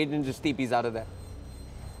 pops his Rage and just TPs out of there.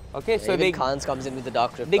 Okay, so even Khans comes in with the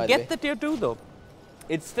Dark Rift, they by get the the tier 2 though.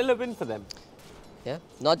 It's still a win for them. Yeah,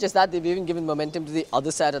 not just that, they've even given momentum to the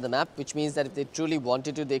other side of the map, which means that if they truly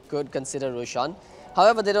wanted to, they could consider Roshan.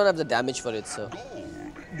 However, they don't have the damage for it, so...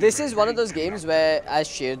 This is one of those games where, as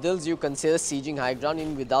Sherdils, you consider sieging high ground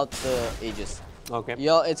even without the Aegis. Okay.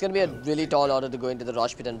 Yeah, it's going to be a really tall order to go into the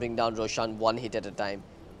Rosh Pit and bring down Roshan one hit at a time.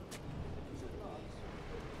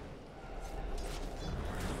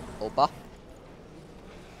 Opa.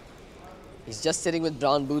 He's just sitting with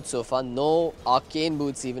brown boots so far, no arcane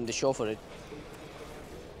boots even to show for it.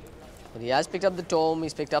 But he has picked up the tome,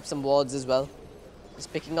 he's picked up some wards as well. He's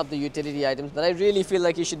picking up the utility items, but I really feel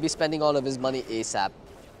like he should be spending all of his money ASAP.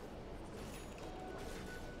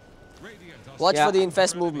 Watch for the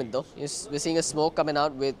infest movement though. We're seeing a smoke coming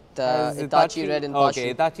out with Itachi red and Pashu.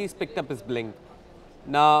 Okay, Itachi's picked up his blink.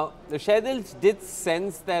 Now, the Sherdils did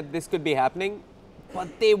sense that this could be happening,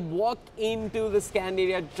 but they walk into the scan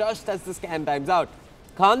area just as the scan times out.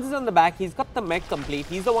 Khan's is on the back, he's got the mech complete,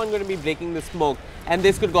 he's the one going to be breaking the smoke, and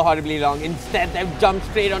this could go horribly wrong. Instead, they've jumped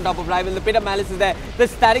straight on top of Rival. The Pit of Malice is there, the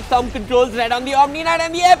Static Storm controls Red on the Omni Knight,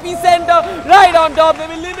 and the epicenter right on top.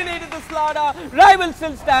 They've eliminated the Slaughter. Rival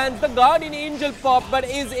still stands, the Guardian Angel pop, but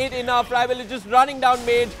is it enough? Rival is just running down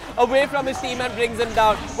Mage away from his team and brings him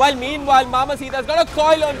down. While meanwhile, Mamacita's got a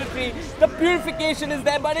coil on the tree. The Purification is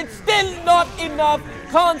there, but it's still not enough.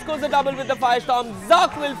 Khan scores a double with the Firestorm.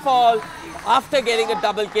 Zark will fall after getting a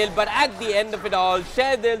double kill, but at the end of it all,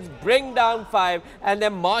 Sherdils bring down 5 and they're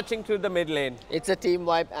marching through the mid lane. It's a team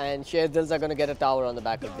wipe and Sherdils are going to get a tower on the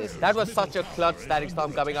back of this. That was such a clutch Static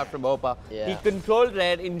Storm coming out from Opa. Yeah. He controlled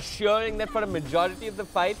Red, ensuring that for a majority of the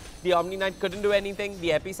fight, the Omni Knight couldn't do anything. The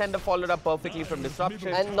Epicenter followed up perfectly from Disruption.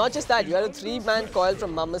 And not just that, you had a 3-man coil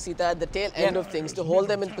from Mamacita at the tail end of things to hold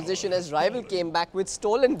them in position as Rival came back with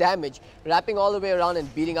stolen damage, wrapping all the way around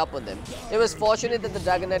and beating up on them. It was fortunate that the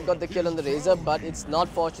Dragon Knight got the kill on the Razor, but it's not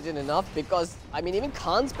fortunate enough because, I mean, even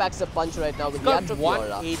Khan's packs a punch right now with the Atrophy Aura.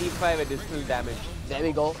 185 additional damage. There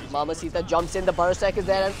we go. Mamacita jumps in, the Burrow Strike is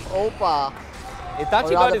there, and Opa.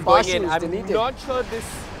 Itachi God is going in. I'm deleted. not sure this...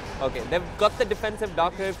 Okay, they've got the defensive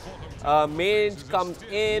Dark Rift. Mage comes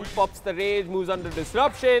in, pops the Rage, moves under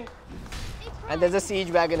Disruption. And there's a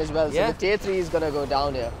Siege Wagon as well, so the tier 3 is going to go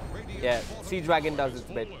down here. Yeah, Siege Wagon does its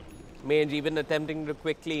bit. Mage even attempting to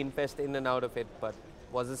quickly infest in and out of it, but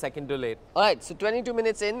was a second too late. Alright, so 22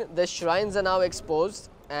 minutes in, the shrines are now exposed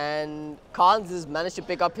and Khan's has managed to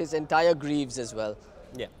pick up his entire Greaves as well.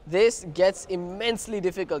 Yeah. This gets immensely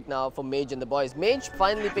difficult now for Mage and the boys. Mage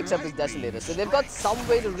finally picks up his Desolator, so they've got some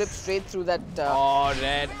way to rip straight through that... Oh,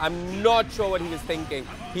 Red. I'm not sure what he was thinking.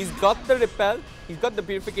 He's got the Repel, he's got the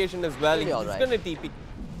Purification as well. He's going to TP.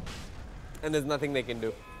 And there's nothing they can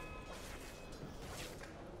do.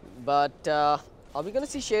 But are we going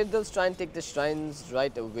to see Sherdils try and take the shrines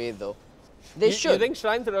right away though? They should. You think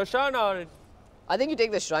Shrines Roshan or... I think you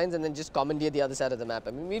take the shrines and then just commandeer the other side of the map.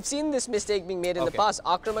 I mean, we've seen this mistake being made in the past.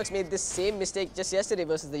 Akramax made this same mistake just yesterday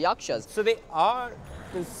versus the Yakshas. So they are,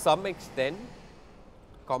 to some extent,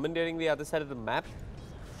 commandeering the other side of the map.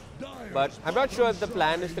 But I'm not sure if the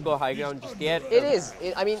plan is to go high ground just yet. It is.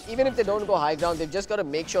 I mean, even if they don't go high ground, they've just got to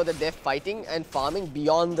make sure that they're fighting and farming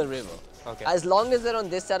beyond the river. Okay. As long as they're on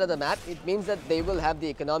this side of the map, it means that they will have the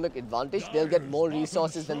economic advantage. They'll get more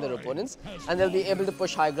resources than their opponents, and they'll be able to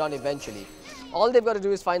push high ground eventually. All they've got to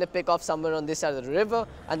do is find a pick off somewhere on this side of the river,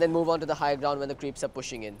 and then move on to the high ground when the creeps are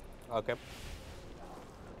pushing in. Okay.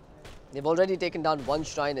 They've already taken down one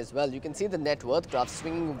shrine as well. You can see the net worth graph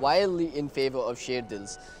swinging wildly in favor of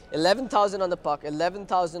Sherdils. 11,000 on the Puck,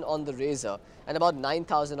 11,000 on the Razor, and about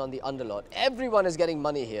 9,000 on the Underlord. Everyone is getting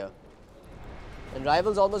money here. And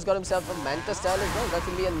Rival's almost got himself a Manta style as well. That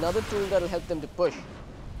will be another tool that will help them to push.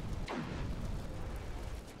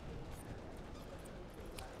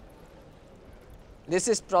 This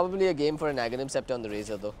is probably a game for an Aghanim Scepter on the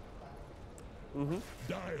Razor though.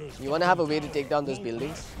 You want to have a way to take down those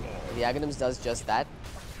buildings. The Aghanims does just that.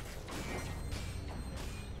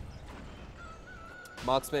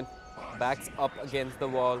 Marksmen backs up against the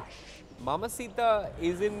wall. Mamacita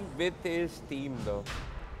isn't with his team though.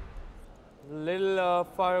 Little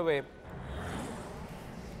far away.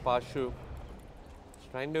 Pashu is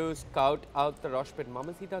trying to scout out the Rosh Pit.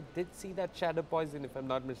 Mamacita did see that Shadow Poison if I'm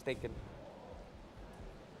not mistaken.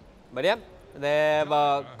 But yeah, they've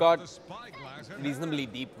got reasonably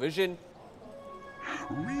deep vision.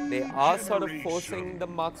 They are sort of forcing the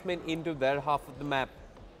Marksmen into their half of the map.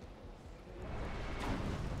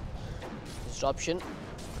 Disruption.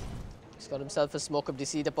 He's got himself a Smoke of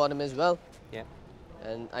Deceit upon him as well. Yeah.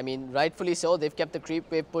 And I mean, rightfully so, they've kept the creep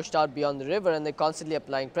wave pushed out beyond the river and they're constantly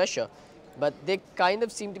applying pressure. But they kind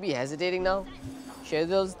of seem to be hesitating now.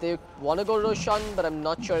 Sherdils, they want to go Roshan, but I'm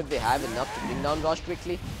not sure if they have enough to bring down Rosh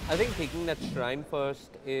quickly. I think taking that shrine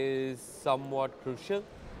first is somewhat crucial.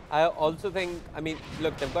 I also think, I mean,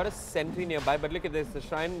 look, they've got a sentry nearby, but look at this. The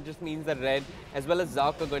shrine just means that Red as well as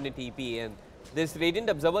Zark are going to TP in. This Radiant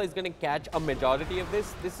Observer is going to catch a majority of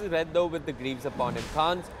this. This is Red though with the Greaves upon him.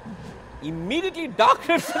 Khan's immediately Dark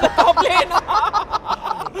Rifts in the top lane.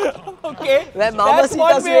 Okay. When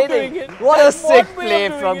Mamacita's waiting. What a sick play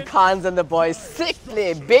from Khans and the boys. Sick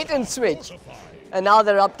play, bait and switch. And now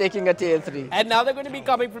they're up taking a tier 3. And now they're going to be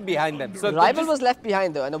coming from behind them. So Rival was left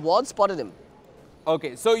behind though and a ward spotted him.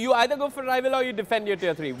 Okay, so you either go for Rival or you defend your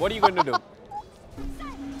tier 3. What are you going to do?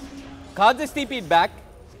 Khans is TP'd back.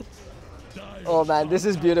 Oh man, this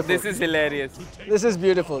is beautiful. This is hilarious. This is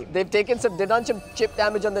beautiful. They've done some chip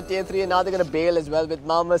damage on the tier 3 and now they're going to bail as well with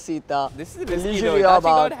Mamacita. This is risky though. Itachi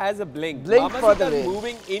God has a blink. Blink for the win.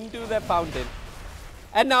 Moving into the fountain.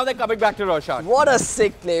 And now they're coming back to Roshan. What a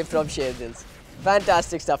sick play from Sherdils.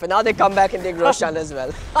 Fantastic stuff. And now they come back and take Roshan as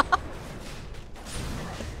well.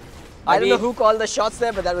 I don't know who called the shots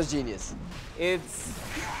there, but that was genius.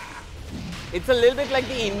 It's a little bit like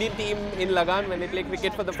the Indian team in Lagan when they play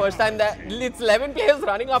cricket for the first time. It's 11 players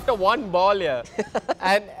running after one ball here.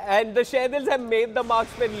 and the Sherdils have made the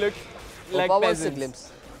Marksmen look like peasants.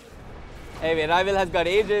 Glimpse. Anyway, Rival has got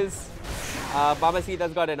ages.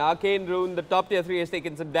 Mamacita's got an arcane rune. The top tier 3 has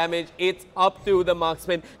taken some damage. It's up to the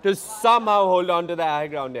Marksmen to somehow hold on to the high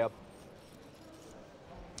ground here.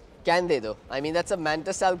 Can they though? I mean, that's a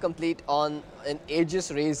Manta Cell complete on an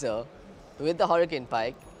Aegis Razor with the Hurricane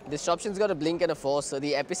Pike. Disruption's got a blink and a force, so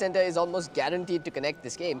the epicenter is almost guaranteed to connect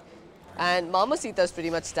this game. And Mamacita's pretty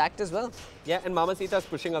much stacked as well. Yeah, and Mamacita's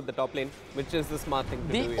pushing up the top lane, which is the smart thing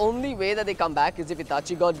to do. The only way that they come back is if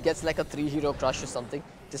Itachi God gets like a 3-hero crush or something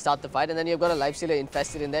to start the fight, and then you've got a Lifestealer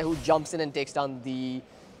infested in there who jumps in and takes down the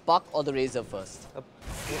Puck or the Razor first.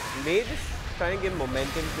 Mage is trying to give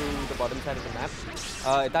momentum to the bottom side of the map.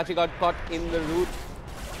 Itachi got caught in the root.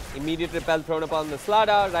 Immediate repel thrown upon the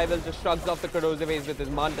Slada. Rival just shrugs off the corrosive haze with his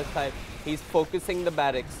Manta style. He's focusing the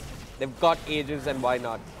barracks. They've got ages and why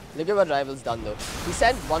not? Look at what Rival's done though. He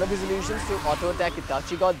sent one of his illusions to auto-attack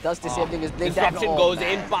Itachi God, thus disabling his blink. Disruption goes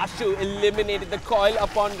in. Pashu eliminated the coil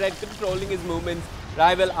upon Red, controlling his movements.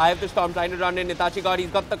 Rival, Eye of the Storm trying to run in. Itachi God, he's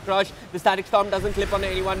got the crush. The Static Storm doesn't clip on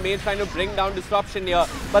anyone. Mage trying to bring down Disruption here.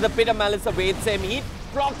 But the Pit of Malice awaits him. He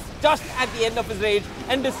blocks just at the end of his rage.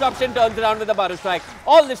 And Disruption turns around with a Butter Strike.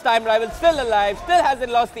 All this time, Rival still alive, still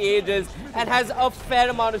hasn't lost the ages, and has a fair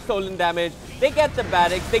amount of stolen damage. They get the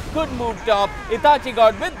barracks. They could move top. Itachi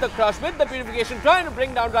God with the crush, with the purification, trying to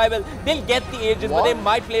bring down Rival. They'll get the ages, but they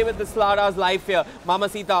might play with the Slada's life here.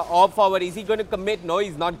 Mamacita off forward. Is he going to commit? No,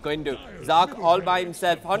 he's not going to. Zark all by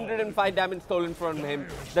himself. 105 damage stolen from him.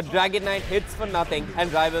 The Dragon Knight hits for nothing,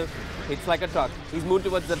 and Rival hits like a truck. He's moved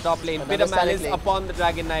towards the top lane. Pit of Malice upon the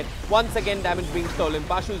Dragon Knight. Once again, damage being stolen.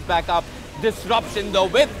 Pashu's back up. Disruption though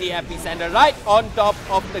with the epicenter right on top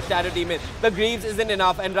of the Shadow Demon. The Greaves isn't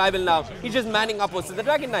enough, and Rival now, he's just manning upwards to the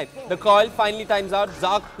Dragon Knight. The coil finally times out.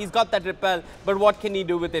 Zark, he's got that repel, but what can he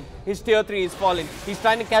do with it? His tier 3 is falling. He's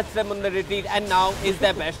trying to catch them on the retreat, and now is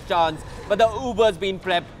their best chance. But the Uber's been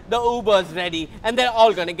prepped, the Uber's ready, and they're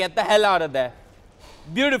all gonna get the hell out of there.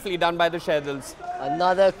 Beautifully done by the Sherdils.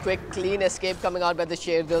 Another quick, clean escape coming out by the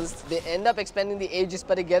Sherdils. They end up expending the Aegis,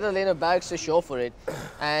 but they get a lane of barracks to show for it.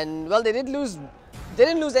 And, well, they didn't lose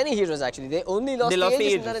any heroes, actually. They only lost the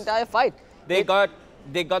Aegis in that entire fight. They got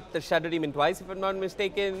the Shadow Demon twice, if I'm not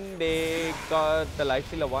mistaken. They got the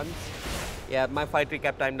Lifestealer once. Yeah, my fight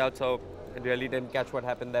recap timed out, so I really didn't catch what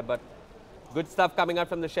happened there. But good stuff coming out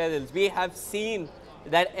from the Sherdils. We have seen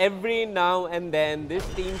that every now and then this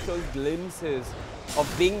team shows glimpses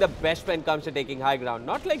of being the best when it comes to taking high ground.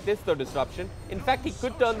 Not like this though, Disruption. In fact, he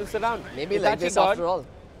could turn this around. Maybe like this after all.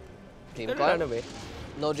 Dream Coil? Run away.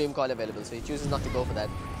 No Dream Coil available, so he chooses not to go for that.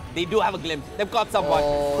 They do have a glimpse. They've got someone.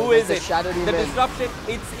 Who is it? The Disruption,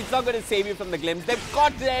 it's not going to save you from the glimpse. They've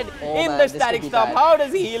got Red in the Static Storm. How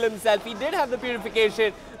does he heal himself? He did have the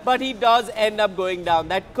purification, but he does end up going down.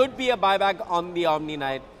 That could be a buyback on the Omni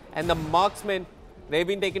Knight. And the Marksmen, they've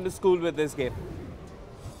been taken to school with this game.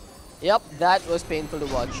 Yep, that was painful to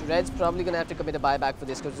watch. Red's probably going to have to commit a buyback for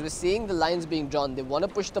this because we're seeing the lines being drawn. They want to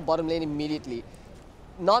push the bottom lane immediately.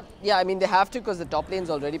 I mean, they have to because the top lane's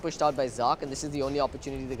already pushed out by Zark and this is the only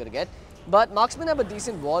opportunity they're going to get. But Marksmen have a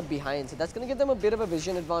decent ward behind, so that's going to give them a bit of a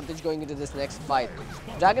vision advantage going into this next fight.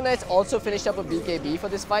 Dragon Knights also finished up a BKB for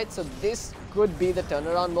this fight, so this could be the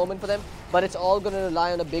turnaround moment for them. But it's all going to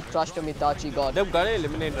rely on a big crush from Itachi God. They've got to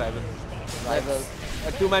eliminate Rival.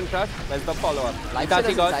 A two-man crush, where's the follow-up?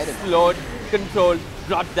 Itachi God slowed, controlled,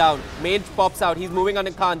 brought down. Mage pops out, he's moving on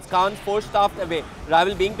to Khans. Khans force staffed away.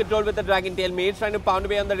 Rival being controlled with the Dragon Tail. Mage trying to pound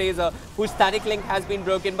away on the Razor, whose static link has been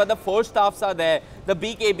broken, but the force staffs are there. The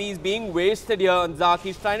BKB is being wasted here on Zark.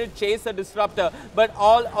 He's trying to chase a Disruptor, but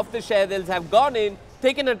all of the Sherdils have gone in,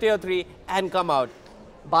 taken a tier 3 and come out.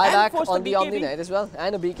 Buyback on the Omni Knight as well,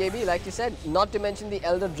 and a BKB like you said, not to mention the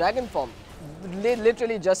Elder Dragon form. They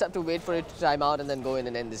literally just have to wait for it to time out and then go in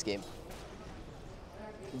and end this game.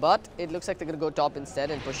 But it looks like they're going to go top instead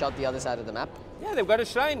and push out the other side of the map. Yeah, they've got a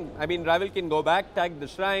shrine. I mean, Rival can go back, tag the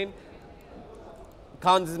shrine.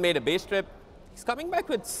 Khans has made a base trip. He's coming back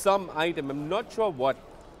with some item. I'm not sure what.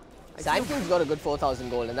 Sand King's got a good 4,000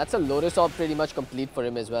 gold, and that's a Lotus Orb pretty much complete for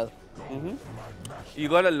him as well. You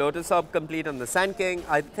got a Lotus Orb complete on the Sand King.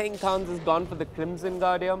 I think Khans has gone for the Crimson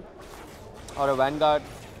Guard here. Or a Vanguard.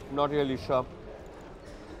 Not really sure.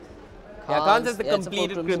 Yeah, Khans has the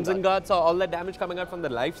completed Crimson Guard, so all that damage coming out from the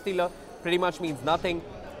Lifestealer pretty much means nothing.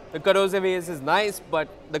 The Corrosive Ace is nice, but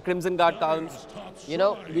the Crimson Guard counts. You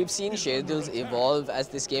know, we've seen Sherdils evolve as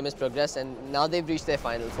this game has progressed, and now they've reached their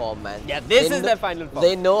final form, man. Yeah, this is their final form.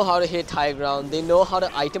 They know how to hit high ground. They know how to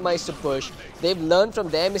itemize to push. They've learned from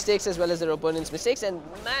their mistakes as well as their opponents' mistakes, and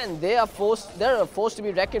man, they're a force to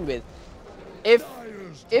be reckoned with.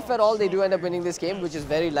 If at all they do end up winning this game, which is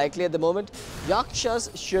very likely at the moment,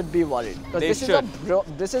 Yakshas should be worried. Because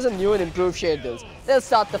this is a new and improved Sherdils. They'll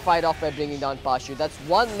start the fight off by bringing down Pashu. That's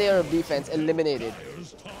one layer of defense eliminated.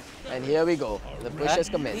 And here we go. The push has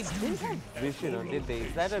commenced. They didn't have vision, or did they?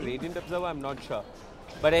 Is that a Radiant Observer? I'm not sure.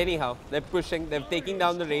 But anyhow, they're pushing. They're taking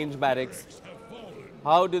down the range barracks.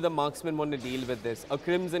 How do the Marksmen want to deal with this? A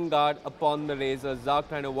Crimson Guard upon the Razor. Zark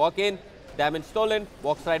trying to walk in. Damage stolen,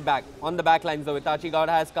 walks right back. On the back lines, though, Itachi God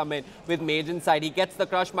has come in with Mage inside. He gets the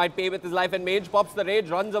crush, might pay with his life, and Mage pops the rage,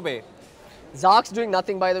 runs away. Zark's doing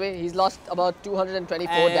nothing, by the way. He's lost about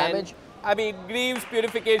 224 damage. I mean, Greaves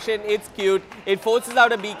Purification, it's cute. It forces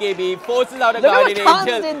out a BKB, forces out a Guardian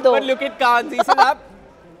Angel. But look at Khans. He said,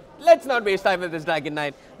 let's not waste time with this Dragon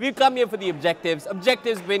Knight. We've come here for the objectives.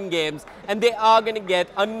 Objectives win games, and they are going to get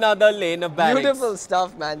another lane of barracks. Beautiful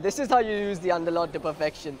stuff, man. This is how you use the Underlord to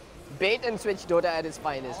perfection. Bait and switch Dota at its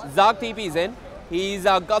finest. Zark TP's in. He's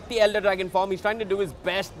got the Elder Dragon form. He's trying to do his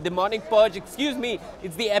best. Demonic Purge, excuse me.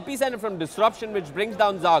 It's the epicenter from Disruption which brings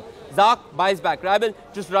down Zark. Zark buys back. Rabel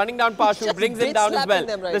just running down Pashu, brings him down as well.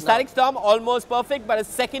 The Static Storm almost perfect, but a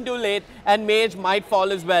second too late, and Mage might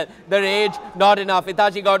fall as well. The Rage, not enough.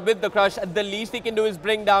 Itachi God with the crush. At the least he can do is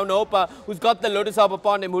bring down Opa, who's got the Lotus Orb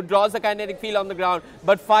upon him, who draws the kinetic field on the ground,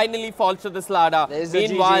 but finally falls to the Slada.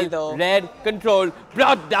 Meanwhile, Red Control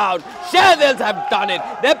brought down. Sherdils have done it.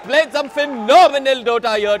 They've played some phenomenal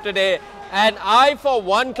Dota here today, and I, for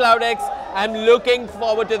one, CloudX, am looking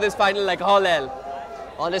forward to this final like all hell.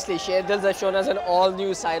 Honestly, Sherdils have shown us an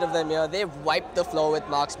all-new side of them here. They've wiped the floor with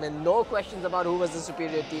Marksmen. No questions about who was the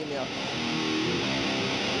superior team here.